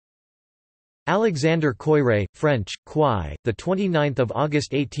Alexandre Koyré, French, Quoy, the 29th of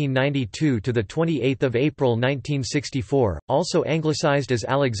August 1892 to the 28th of April 1964, also anglicized as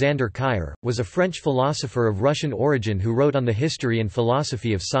Alexandre Koyré, was a French philosopher of Russian origin who wrote on the history and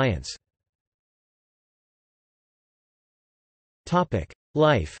philosophy of science. Topic: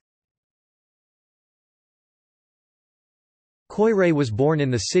 Life. Koyré was born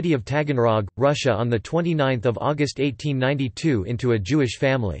in the city of Taganrog, Russia on the 29th of August 1892 into a Jewish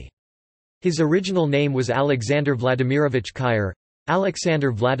family. His original name was Alexander Vladimirovich Koyré.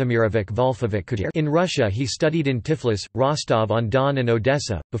 Alexander Vladimirovich Wolfovich Koyré. In Russia he studied in Tiflis, Rostov-on-Don and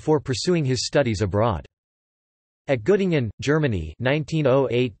Odessa, before pursuing his studies abroad. At Göttingen, Germany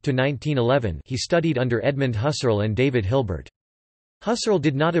 1908–1911 he studied under Edmund Husserl and David Hilbert. Husserl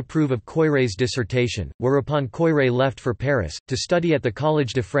did not approve of Koyré's dissertation, whereupon Koyré left for Paris, to study at the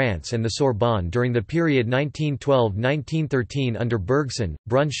Collège de France and the Sorbonne during the period 1912–1913 under Bergson,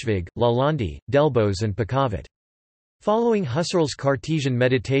 Brunswick, Lalande, Delbos and Pacavet. Following Husserl's Cartesian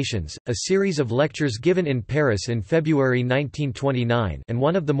Meditations, a series of lectures given in Paris in February 1929 and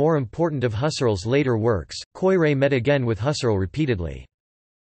one of the more important of Husserl's later works, Koyré met again with Husserl repeatedly.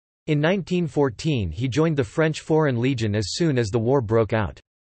 In 1914 he joined the French Foreign Legion as soon as the war broke out.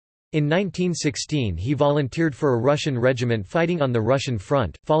 In 1916 he volunteered for a Russian regiment fighting on the Russian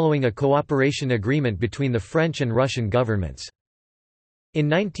front, following a cooperation agreement between the French and Russian governments. In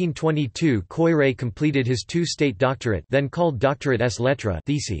 1922 Koyré completed his two-state doctorate, then called Doctorate ès lettres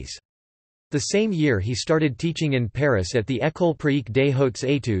theses. The same year he started teaching in Paris at the École pratique des hautes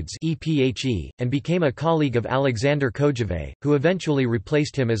études (EPHE), and became a colleague of Alexandre Koyré, who eventually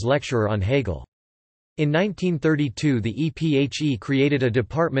replaced him as lecturer on Hegel. In 1932 the EPHE created a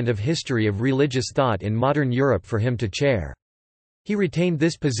department of history of religious thought in modern Europe for him to chair. He retained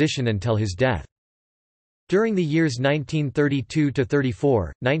this position until his death. During the years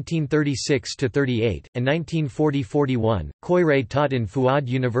 1932–34, 1936–38, and 1940–41, Koyré taught in Fouad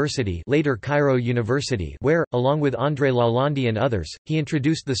University, later Cairo University, where, along with André Lalande and others, he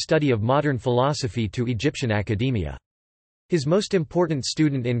introduced the study of modern philosophy to Egyptian academia. His most important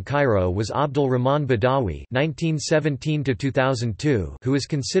student in Cairo was Abdul Rahman Badawi (1917–2002), who is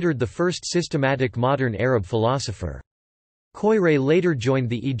considered the first systematic modern Arab philosopher. Koyré later joined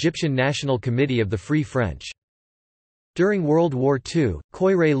the Egyptian National Committee of the Free French. During World War II,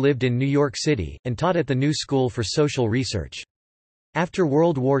 Koyré lived in New York City, and taught at the New School for Social Research. After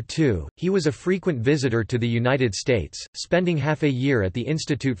World War II, he was a frequent visitor to the United States, spending half a year at the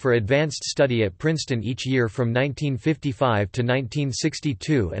Institute for Advanced Study at Princeton each year from 1955 to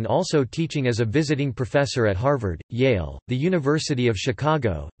 1962 and also teaching as a visiting professor at Harvard, Yale, the University of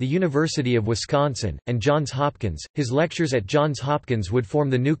Chicago, the University of Wisconsin, and Johns Hopkins. His lectures at Johns Hopkins would form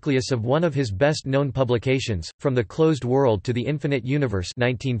the nucleus of one of his best-known publications, From the Closed World to the Infinite Universe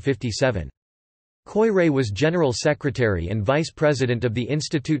 1957. Koyré was General Secretary and Vice President of the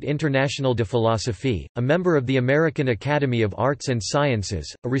Institut International de Philosophie, a member of the American Academy of Arts and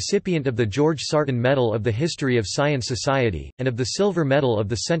Sciences, a recipient of the George Sarton Medal of the History of Science Society, and of the Silver Medal of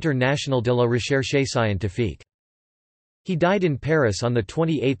the Centre National de la Recherche Scientifique. He died in Paris on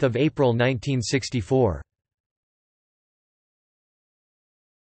 28 April 1964.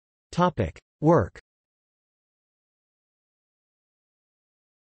 Work.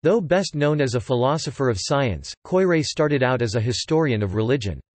 Though best known as a philosopher of science, Koyré started out as a historian of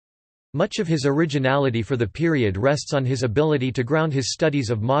religion. Much of his originality for the period rests on his ability to ground his studies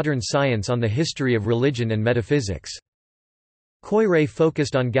of modern science on the history of religion and metaphysics. Koyré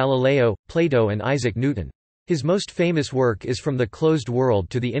focused on Galileo, Plato and Isaac Newton. His most famous work is From the Closed World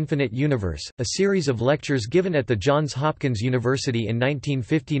to the Infinite Universe, a series of lectures given at the Johns Hopkins University in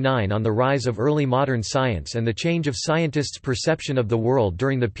 1959 on the rise of early modern science and the change of scientists' perception of the world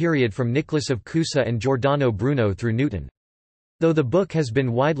during the period from Nicholas of Cusa and Giordano Bruno through Newton. Though the book has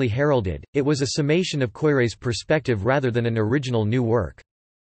been widely heralded, it was a summation of Koyré's perspective rather than an original new work.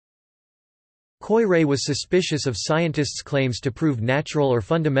 Koyré was suspicious of scientists' claims to prove natural or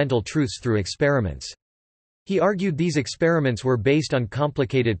fundamental truths through experiments. He argued these experiments were based on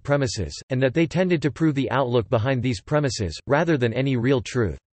complicated premises, and that they tended to prove the outlook behind these premises, rather than any real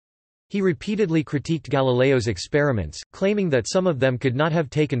truth. He repeatedly critiqued Galileo's experiments, claiming that some of them could not have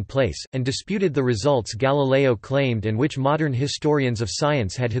taken place, and disputed the results Galileo claimed and which modern historians of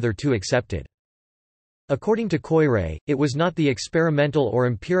science had hitherto accepted. According to Koyré, it was not the experimental or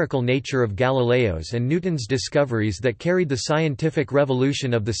empirical nature of Galileo's and Newton's discoveries that carried the scientific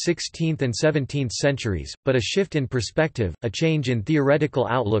revolution of the 16th and 17th centuries, but a shift in perspective, a change in theoretical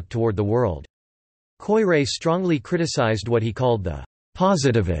outlook toward the world. Koyré strongly criticized what he called the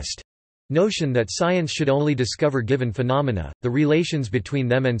positivist notion that science should only discover given phenomena, the relations between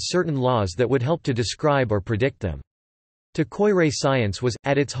them and certain laws that would help to describe or predict them. To Koyré, science was,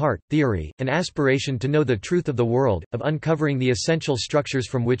 at its heart, theory, an aspiration to know the truth of the world, of uncovering the essential structures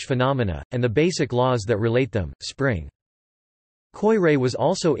from which phenomena, and the basic laws that relate them, spring. Koyré was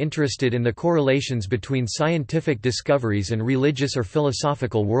also interested in the correlations between scientific discoveries and religious or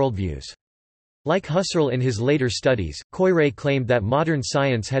philosophical worldviews. Like Husserl in his later studies, Koyré claimed that modern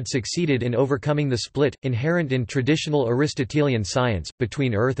science had succeeded in overcoming the split, inherent in traditional Aristotelian science,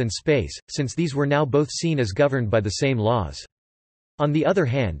 between earth and space, since these were now both seen as governed by the same laws. On the other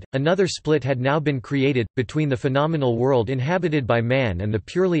hand, another split had now been created, between the phenomenal world inhabited by man and the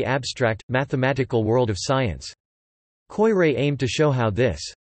purely abstract, mathematical world of science. Koyré aimed to show how this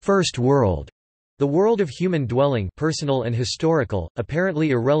first world, the world of human dwelling, personal and historical, apparently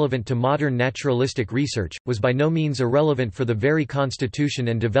irrelevant to modern naturalistic research, was by no means irrelevant for the very constitution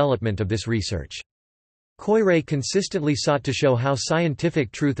and development of this research. Koyré consistently sought to show how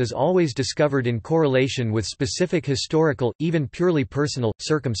scientific truth is always discovered in correlation with specific historical, even purely personal,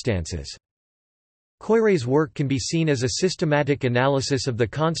 circumstances. Koyré's work can be seen as a systematic analysis of the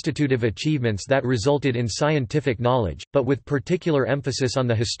constitutive achievements that resulted in scientific knowledge, but with particular emphasis on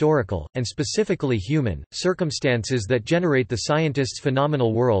the historical, and specifically human, circumstances that generate the scientist's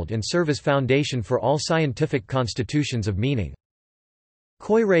phenomenal world and serve as foundation for all scientific constitutions of meaning.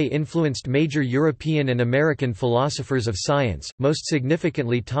 Koyré influenced major European and American philosophers of science, most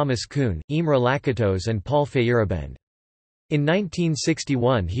significantly Thomas Kuhn, Imre Lakatos and Paul Feyerabend. In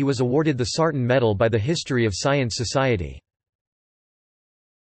 1961 he was awarded the Sarton Medal by the History of Science Society.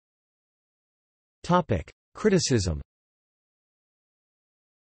 Criticism.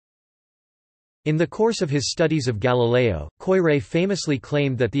 In the course of his studies of Galileo, Koyré famously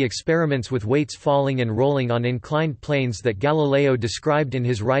claimed that the experiments with weights falling and rolling on inclined planes that Galileo described in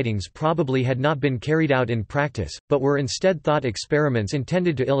his writings probably had not been carried out in practice, but were instead thought experiments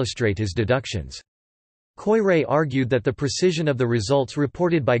intended to illustrate his deductions. Koyré argued that the precision of the results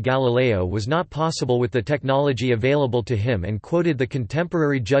reported by Galileo was not possible with the technology available to him and quoted the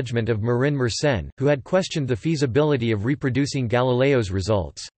contemporary judgment of Marin Mersenne, who had questioned the feasibility of reproducing Galileo's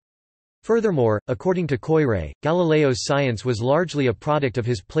results. Furthermore, according to Koyré, Galileo's science was largely a product of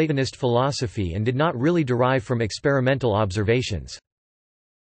his Platonist philosophy and did not really derive from experimental observations.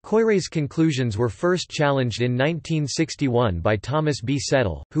 Koyré's conclusions were first challenged in 1961 by Thomas B.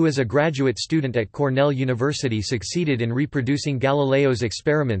 Settle, who as a graduate student at Cornell University succeeded in reproducing Galileo's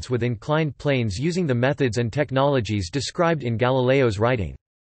experiments with inclined planes using the methods and technologies described in Galileo's writing.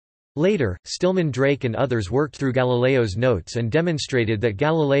 Later, Stillman Drake and others worked through Galileo's notes and demonstrated that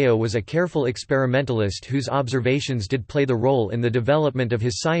Galileo was a careful experimentalist whose observations did play the role in the development of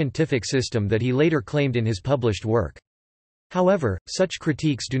his scientific system that he later claimed in his published work. However, such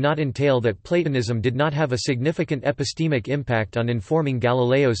critiques do not entail that Platonism did not have a significant epistemic impact on informing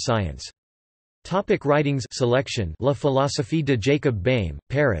Galileo's science. Topic writings selection. La philosophie de Jacob Boehme,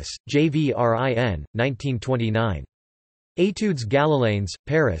 Paris, JVRIN, 1929. Études Galiléennes,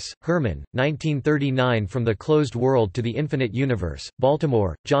 Paris, Hermann, 1939. From the Closed World to the Infinite Universe,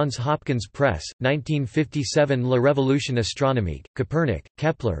 Baltimore, Johns Hopkins Press, 1957. La Révolution astronomique, Copernic,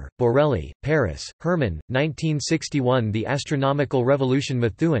 Kepler, Borelli, Paris, Hermann, 1961. The Astronomical Revolution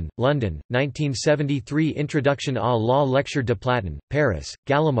Methuen, London, 1973. Introduction à la lecture de Platon, Paris,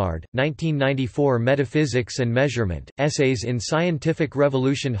 Gallimard, 1994. Metaphysics and Measurement, Essays in Scientific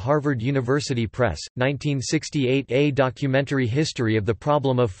Revolution Harvard University Press, 1968. A Documentary History of the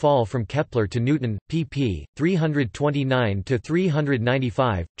Problem of Fall from Kepler to Newton, pp.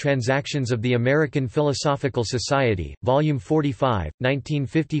 329–395, Transactions of the American Philosophical Society, Volume 45,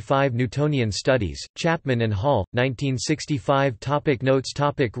 1955. Newtonian Studies, Chapman and Hall, 1965. Topic notes.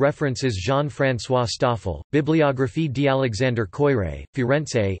 Topic references. Jean-François Stoffel, Bibliographie d'Alexandre Koyré,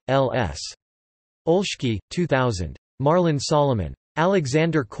 Firenze, L.S. Olszki, 2000. Marlon Solomon.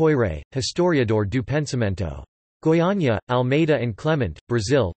 Alexandre Koyré, Historiador do Pensamento. Goiânia, Almeida and Clement,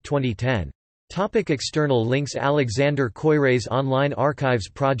 Brazil, 2010. Topic external links. Alexandre Koyré's online archives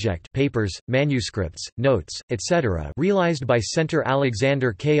project, papers, manuscripts, notes, etc. realized by Centre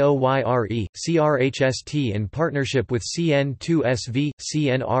Alexandre Koyre, CRHST in partnership with CN2SV,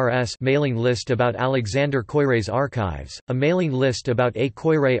 CNRS. Mailing list about Alexandre Koyré's archives, a mailing list about A.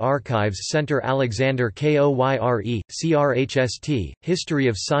 Koyré Archives. Centre Alexandre Koyre, CRHST, History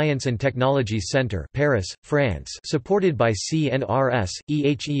of Science and Technology Centre, Paris, France, supported by CNRS,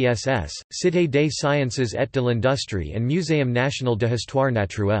 EHESS, Cité des Sciences et de l'Industrie and Muséum National de Histoire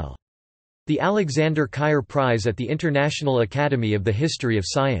Naturelle. The Alexandre Koyré Prize at the International Academy of the History of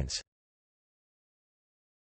Science.